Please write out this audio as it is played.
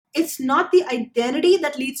It's not the identity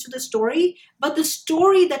that leads to the story, but the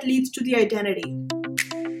story that leads to the identity.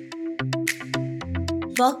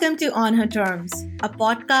 Welcome to On Her Terms, a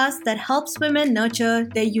podcast that helps women nurture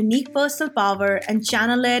their unique personal power and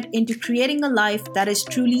channel it into creating a life that is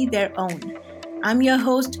truly their own. I'm your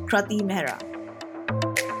host, Krati Mehra.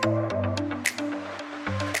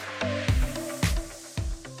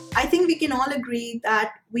 I think we can all agree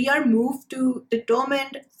that we are moved to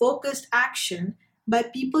determined, focused action by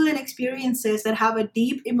people and experiences that have a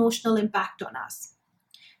deep emotional impact on us.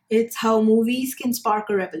 It's how movies can spark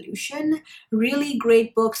a revolution, really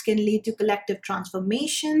great books can lead to collective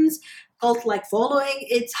transformations, cult-like following.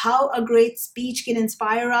 It's how a great speech can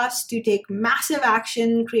inspire us to take massive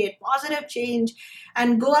action, create positive change,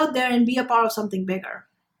 and go out there and be a part of something bigger.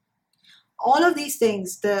 All of these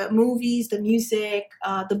things, the movies, the music,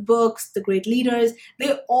 the books, the great leaders,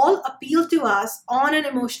 they all appeal to us on an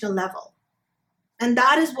emotional level. And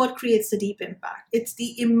that is what creates the deep impact. It's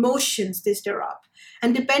the emotions they stir up.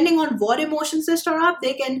 And depending on what emotions they stir up,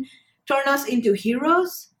 they can turn us into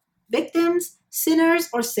heroes, victims, sinners,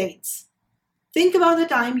 or saints. Think about the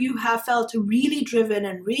time you have felt really driven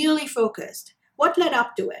and really focused. What led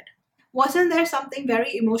up to it? Wasn't there something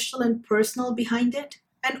very emotional and personal behind it?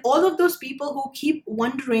 And all of those people who keep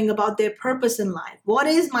wondering about their purpose in life. What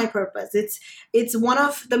is my purpose? It's one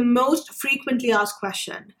of the most frequently asked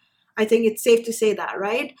questions. I think it's safe to say that,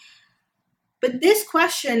 right? But this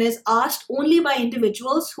question is asked only by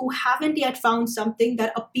individuals who haven't yet found something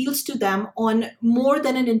that appeals to them on more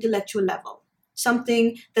than an intellectual level.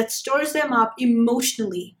 Something that stirs them up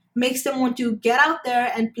emotionally, makes them want to get out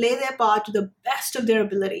there and play their part to the best of their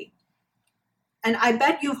ability. And I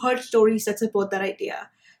bet you've heard stories that support that idea.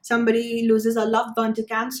 Somebody loses a loved one to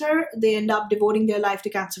cancer, they end up devoting their life to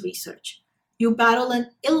cancer research. You battle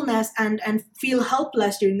an illness and feel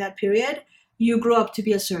helpless during that period, you grow up to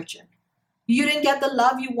be a surgeon. You didn't get the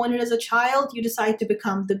love you wanted as a child, you decide to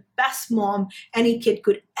become the best mom any kid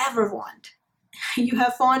could ever want. You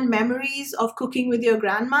have fond memories of cooking with your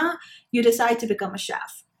grandma, you decide to become a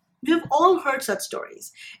chef. We've all heard such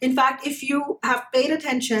stories. In fact, if you have paid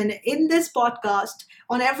attention in this podcast,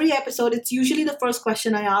 on every episode, it's usually the first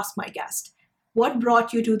question I ask my guest. What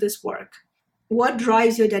brought you to this work? What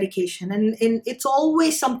drives your dedication? And it's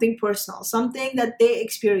always something personal, something that they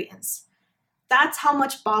experience. That's how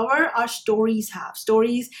much power our stories have,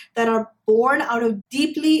 stories that are born out of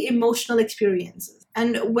deeply emotional experiences.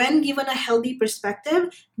 And when given a healthy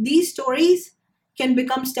perspective, these stories can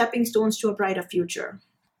become stepping stones to a brighter future.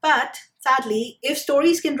 But sadly, if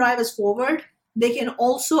stories can drive us forward, they can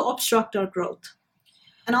also obstruct our growth.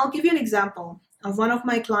 And I'll give you an example of one of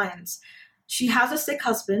my clients. She has a sick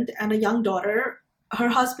husband and a young daughter. Her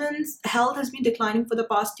husband's health has been declining for the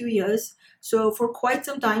past 2 years. So for quite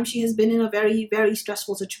some time, she has been in a very, very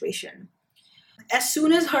stressful situation. As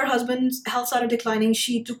soon as her husband's health started declining,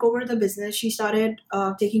 she took over the business. She started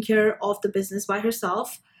taking care of the business by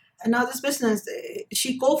herself. And now this business,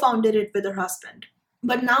 she co-founded it with her husband.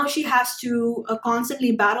 But now she has to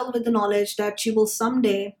constantly battle with the knowledge that she will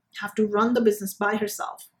someday have to run the business by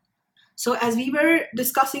herself. So as we were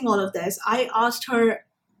discussing all of this, I asked her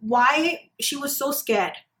why she was so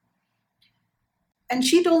scared. And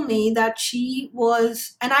she told me that she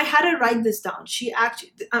was, and I had her write this down.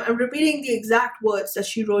 I'm repeating the exact words that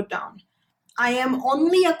she wrote down. I am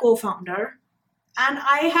only a co-founder, and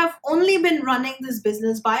I have only been running this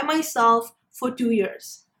business by myself for 2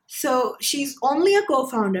 years. So she's only a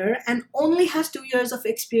co-founder and only has 2 years of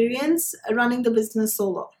experience running the business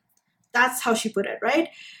solo. That's how she put it, right?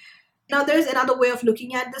 Now, there's another way of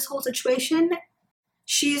looking at this whole situation.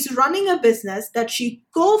 She's running a business that she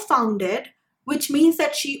co-founded, which means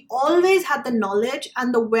that she always had the knowledge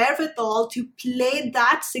and the wherewithal to play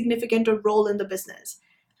that significant a role in the business.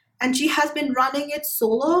 And she has been running it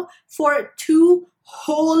solo for 2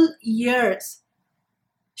 whole years.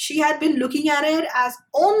 She had been looking at it as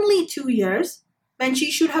only 2 years when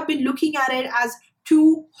she should have been looking at it as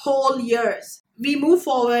 2 whole years. We move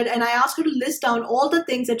forward and I asked her to list down all the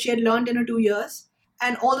things that she had learned in her 2 years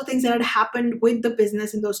and all the things that had happened with the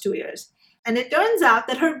business in those 2 years. And it turns out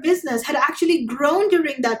that her business had actually grown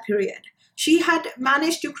during that period. She had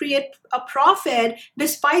managed to create a profit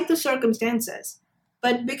despite the circumstances.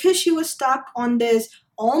 But because she was stuck on this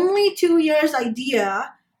only 2 years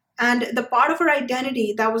idea, and the part of her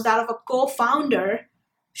identity that was that of a co-founder,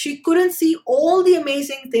 she couldn't see all the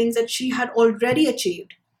amazing things that she had already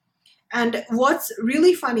achieved. And what's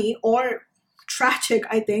really funny or tragic,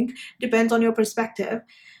 I think, depends on your perspective.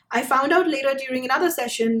 I found out later during another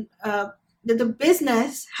session that the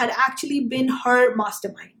business had actually been her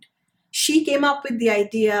mastermind. She came up with the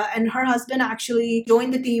idea, and her husband actually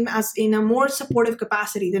joined the team as in a more supportive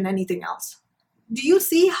capacity than anything else. Do you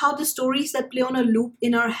see how the stories that play on a loop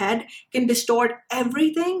in our head can distort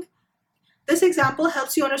everything? This example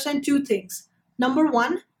helps you understand two things. Number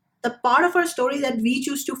one, the part of our story that we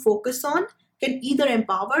choose to focus on can either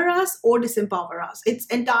empower us or disempower us. It's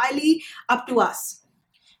entirely up to us.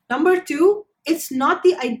 Number two, it's not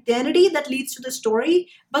the identity that leads to the story,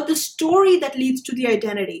 but the story that leads to the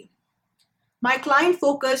identity. My client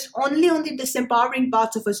focused only on the disempowering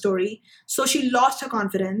parts of her story, so she lost her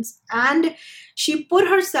confidence and she put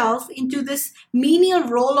herself into this menial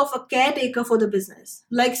role of a caretaker for the business,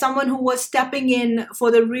 like someone who was stepping in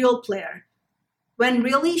for the real player, when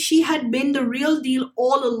really she had been the real deal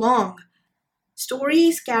all along.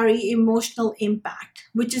 Stories carry emotional impact,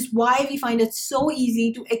 which is why we find it so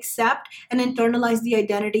easy to accept and internalize the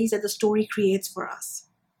identities that the story creates for us.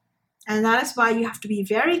 And that is why you have to be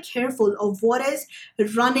very careful of what is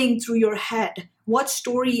running through your head, what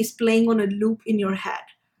story is playing on a loop in your head.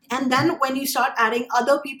 And then when you start adding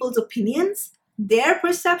other people's opinions, their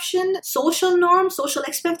perception, social norms, social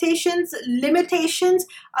expectations, limitations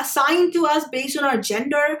assigned to us based on our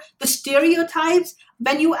gender, the stereotypes,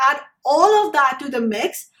 when you add all of that to the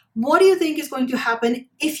mix, what do you think is going to happen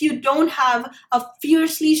if you don't have a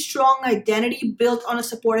fiercely strong identity built on a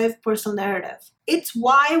supportive personal narrative? It's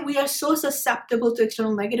why we are so susceptible to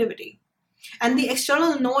external negativity. And the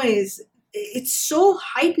external noise, it's so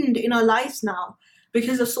heightened in our lives now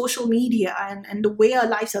because of social media and the way our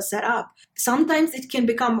lives are set up. Sometimes it can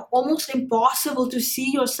become almost impossible to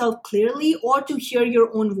see yourself clearly or to hear your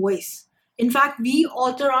own voice. In fact, we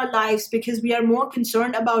alter our lives because we are more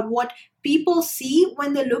concerned about what people see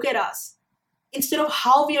when they look at us instead of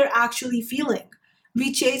how we are actually feeling.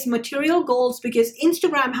 We chase material goals because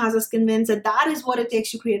Instagram has us convinced that that is what it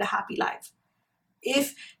takes to create a happy life.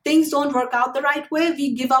 If things don't work out the right way,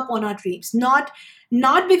 we give up on our dreams. Not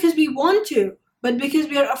because we want to, but because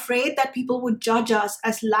we are afraid that people would judge us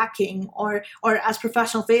as lacking or as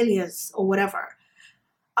professional failures or whatever.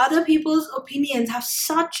 Other people's opinions have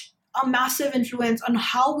such a massive influence on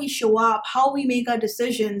how we show up, how we make our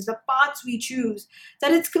decisions, the paths we choose,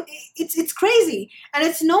 that it's crazy. And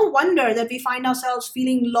it's no wonder that we find ourselves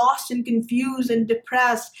feeling lost and confused and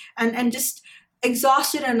depressed and just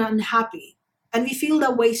exhausted and unhappy. And we feel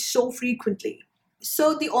that way so frequently.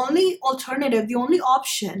 So the only alternative, the only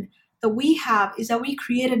option that we have is that we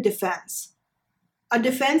create a defense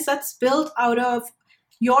that's built out of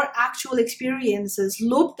your actual experiences,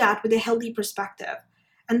 looked at with a healthy perspective.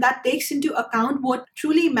 And that takes into account what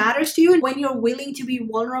truly matters to you when you're willing to be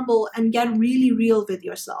vulnerable and get really real with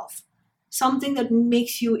yourself. Something that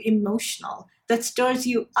makes you emotional, that stirs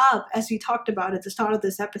you up, as we talked about at the start of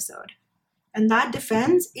this episode. And that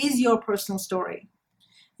defense is your personal story.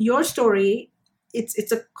 Your story,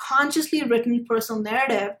 it's a consciously written personal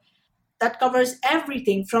narrative that covers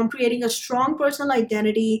everything from creating a strong personal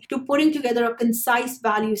identity to putting together a concise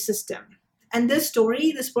value system. And this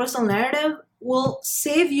story, this personal narrative, will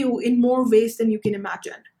save you in more ways than you can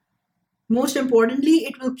imagine. Most importantly,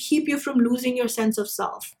 it will keep you from losing your sense of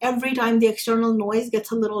self every time the external noise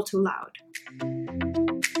gets a little too loud.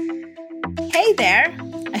 Hey there!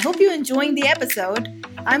 I hope you're enjoying the episode.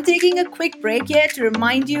 I'm taking a quick break here to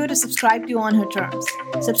remind you to subscribe to On Her Terms.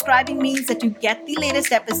 Subscribing means that you get the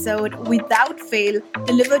latest episode without fail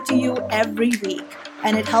delivered to you every week,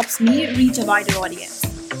 and it helps me reach a wider audience.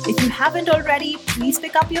 If you haven't already, please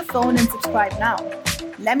pick up your phone and subscribe now.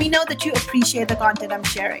 Let me know that you appreciate the content I'm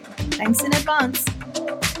sharing. Thanks in advance.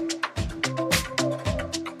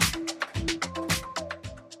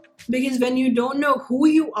 Because when you don't know who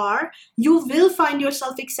you are, you will find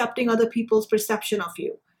yourself accepting other people's perception of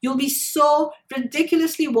you. You'll be so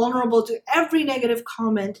ridiculously vulnerable to every negative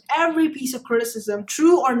comment, every piece of criticism,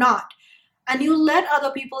 true or not. And you'll let other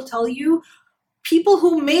people tell you, people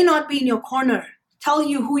who may not be in your corner, tell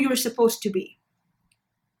you who you're supposed to be.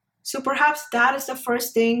 So perhaps that is the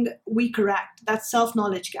first thing we correct, that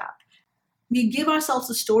self-knowledge gap. We give ourselves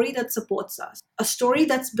a story that supports us, a story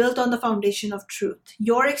that's built on the foundation of truth.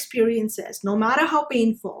 Your experiences, no matter how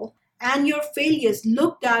painful, and your failures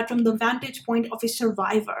looked at from the vantage point of a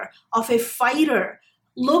survivor, of a fighter,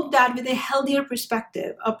 looked at with a healthier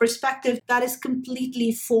perspective, a perspective that is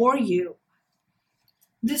completely for you.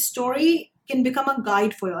 This story can become a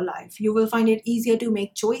guide for your life. You will find it easier to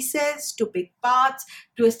make choices, to pick paths,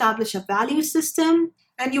 to establish a value system,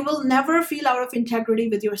 and you will never feel out of integrity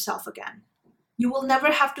with yourself again. You will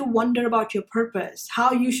never have to wonder about your purpose,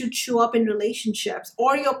 how you should show up in relationships,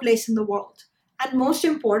 or your place in the world. And most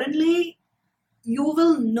importantly, you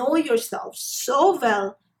will know yourself so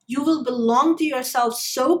well you will belong to yourself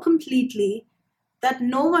so completely that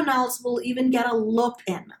no one else will even get a look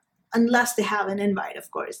in, unless they have an invite,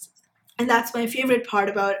 of course. And that's my favorite part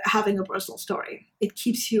about having a personal story. It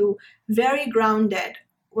keeps you very grounded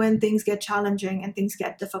when things get challenging and things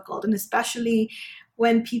get difficult, and especially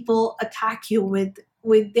when people attack you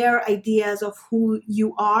with their ideas of who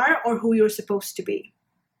you are or who you're supposed to be.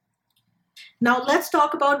 Now, let's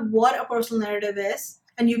talk about what a personal narrative is,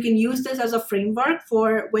 and you can use this as a framework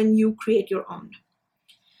for when you create your own.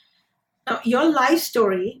 Now, your life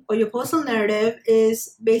story or your personal narrative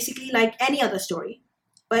is basically like any other story,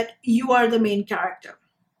 but you are the main character.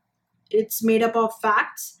 It's made up of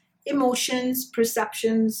facts, emotions,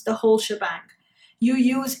 perceptions, the whole shebang. You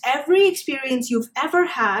use every experience you've ever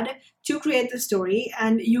had to create the story,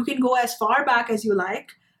 and you can go as far back as you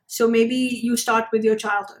like. So maybe you start with your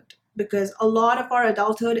childhood, because a lot of our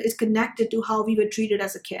adulthood is connected to how we were treated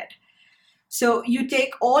as a kid. So you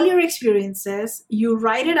take all your experiences, you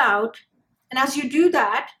write it out, and as you do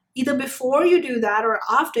that, either before you do that or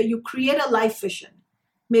after, you create a life vision,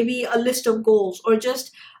 maybe a list of goals or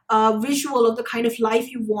just a visual of the kind of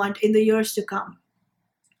life you want in the years to come.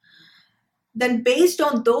 Then based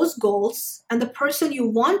on those goals and the person you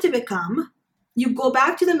want to become, you go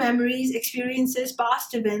back to the memories, experiences,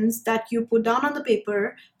 past events that you put down on the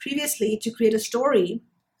paper previously to create a story.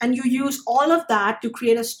 And you use all of that to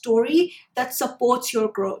create a story that supports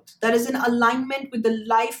your growth, that is in alignment with the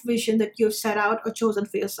life vision that you've set out or chosen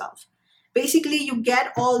for yourself. Basically, you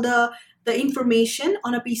get all the information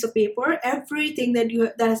on a piece of paper, everything that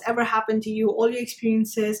has ever happened to you, all your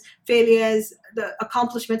experiences, failures, the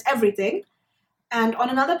accomplishments, everything. And on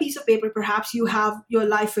another piece of paper, perhaps you have your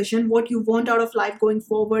life vision, what you want out of life going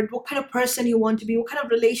forward, what kind of person you want to be, what kind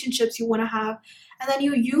of relationships you want to have. And then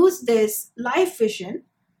you use this life vision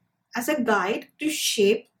as a guide to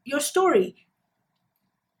shape your story.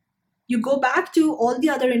 You go back to all the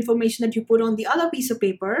other information that you put on the other piece of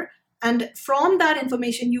paper, and from that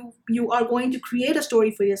information, you are going to create a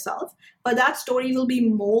story for yourself. But that story will be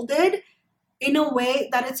molded in a way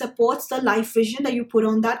that it supports the life vision that you put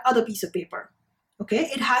on that other piece of paper.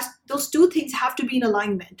 Okay, those two things have to be in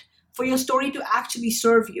alignment for your story to actually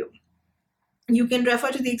serve you. You can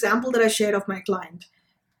refer to the example that I shared of my client.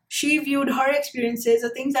 She viewed her experiences, the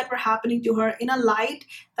things that were happening to her, in a light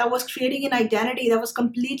that was creating an identity that was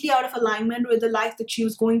completely out of alignment with the life that she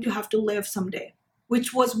was going to have to live someday,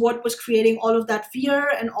 which was what was creating all of that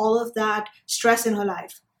fear and all of that stress in her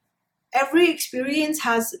life. Every experience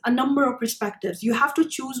has a number of perspectives. You have to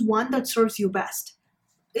choose one that serves you best.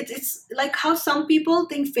 It's like how some people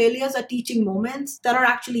think failures are teaching moments that are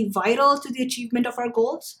actually vital to the achievement of our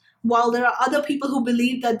goals, while there are other people who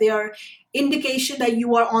believe that they are indication that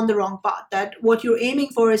you are on the wrong path, that what you're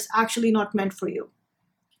aiming for is actually not meant for you.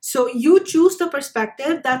 So you choose the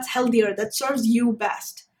perspective that's healthier, that serves you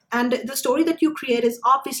best. And the story that you create is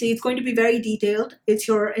obviously, it's going to be very detailed. It's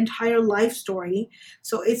your entire life story.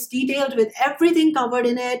 So it's detailed with everything covered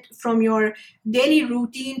in it, from your daily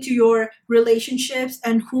routine to your relationships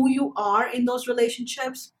and who you are in those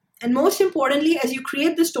relationships. And most importantly, as you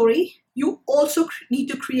create the story, you also need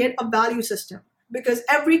to create a value system, because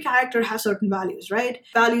every character has certain values, right?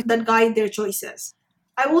 Values that guide their choices.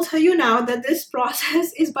 I will tell you now that this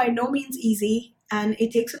process is by no means easy, and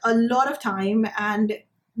it takes a lot of time, and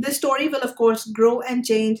this story will, of course, grow and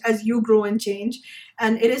change as you grow and change.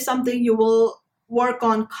 And it is something you will work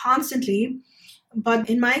on constantly. But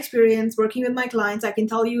in my experience working with my clients, I can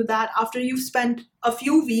tell you that after you've spent a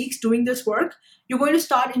few weeks doing this work, you're going to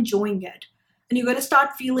start enjoying it. And you're going to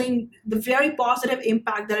start feeling the very positive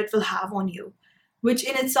impact that it will have on you, which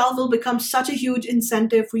in itself will become such a huge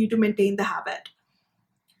incentive for you to maintain the habit.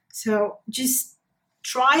 So just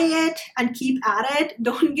try it and keep at it.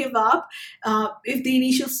 Don't give up if the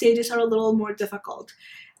initial stages are a little more difficult.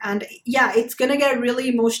 And yeah, it's going to get really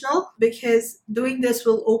emotional, because doing this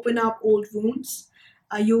will open up old wounds.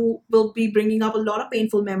 You will be bringing up a lot of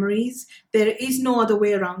painful memories. There is no other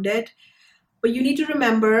way around it. But you need to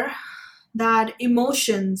remember that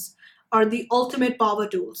emotions are the ultimate power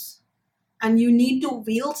tools, and you need to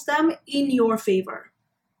wield them in your favor.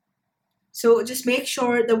 So just make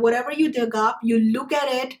sure that whatever you dig up, you look at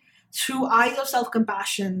it through eyes of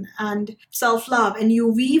self-compassion and self-love, and you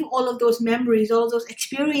weave all of those memories, all of those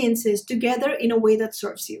experiences together in a way that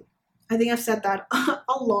serves you. I think I've said that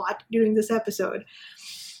a lot during this episode.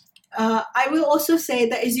 I will also say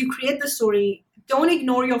that as you create the story, don't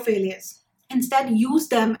ignore your failures. Instead, use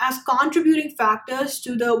them as contributing factors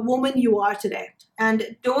to the woman you are today.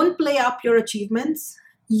 And don't play up your achievements.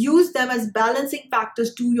 use them as balancing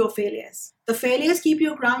factors to your failures. The failures keep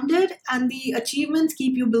you grounded and the achievements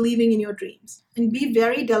keep you believing in your dreams. And be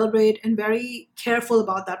very deliberate and very careful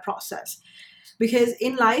about that process. Because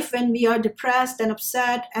in life, when we are depressed and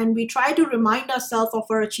upset and we try to remind ourselves of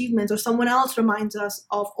our achievements or someone else reminds us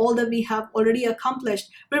of all that we have already accomplished,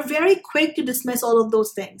 we're very quick to dismiss all of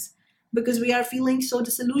those things. Because we are feeling so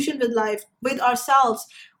disillusioned with life, with ourselves,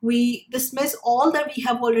 we dismiss all that we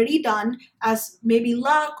have already done as maybe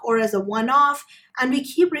luck or as a one-off, and we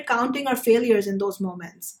keep recounting our failures in those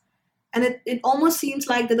moments. And it almost seems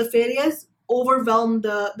like that the failures overwhelm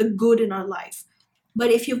the good in our life.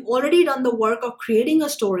 But if you've already done the work of creating a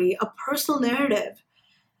story, a personal narrative,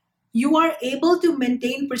 you are able to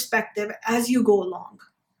maintain perspective as you go along.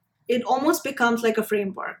 It almost becomes like a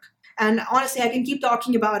framework. And honestly, I can keep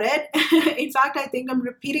talking about it. In fact, I think I'm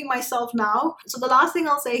repeating myself now. So the last thing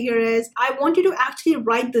I'll say here is I want you to actually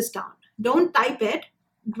write this down. Don't type it.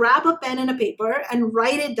 Grab a pen and a paper and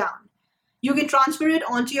write it down. You can transfer it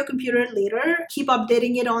onto your computer later, keep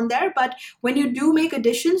updating it on there. But when you do make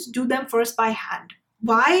additions, do them first by hand.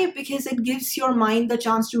 Why? Because it gives your mind the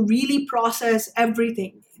chance to really process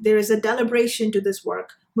everything. There is a deliberation to this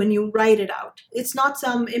work when you write it out. It's not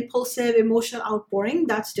some impulsive emotional outpouring.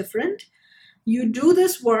 That's different. You do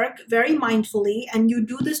this work very mindfully and you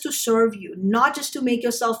do this to serve you, not just to make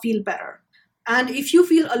yourself feel better. And if you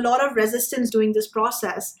feel a lot of resistance during this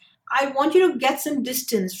process, I want you to get some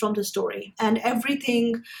distance from the story and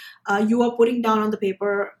everything you are putting down on the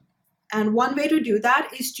paper. And one way to do that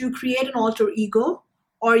is to create an alter ego,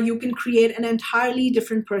 or you can create an entirely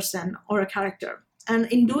different person or a character. And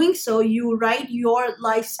in doing so, you write your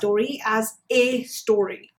life story as a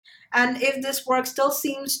story. And if this work still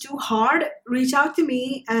seems too hard, reach out to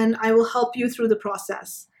me and I will help you through the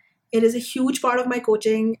process. It is a huge part of my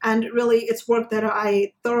coaching and really it's work that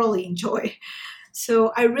I thoroughly enjoy.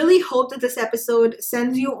 So I really hope that this episode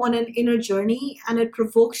sends you on an inner journey and it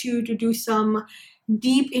provokes you to do some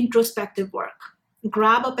deep introspective work.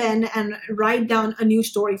 Grab a pen and write down a new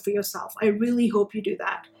story for yourself. I really hope you do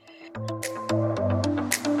that.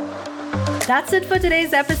 That's it for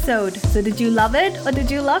today's episode. So did you love it or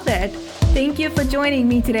did you love it? Thank you for joining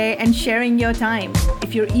me today and sharing your time.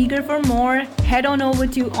 If you're eager for more, head on over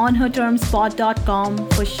to onhertermspod.com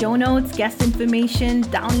for show notes, guest information,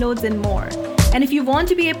 downloads, and more. And if you want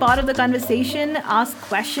to be a part of the conversation, ask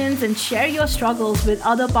questions, and share your struggles with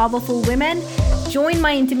other powerful women, join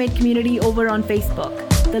my intimate community over on Facebook.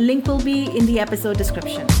 The link will be in the episode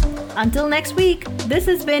description. Until next week, this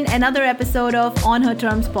has been another episode of On Her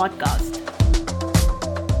Terms podcast.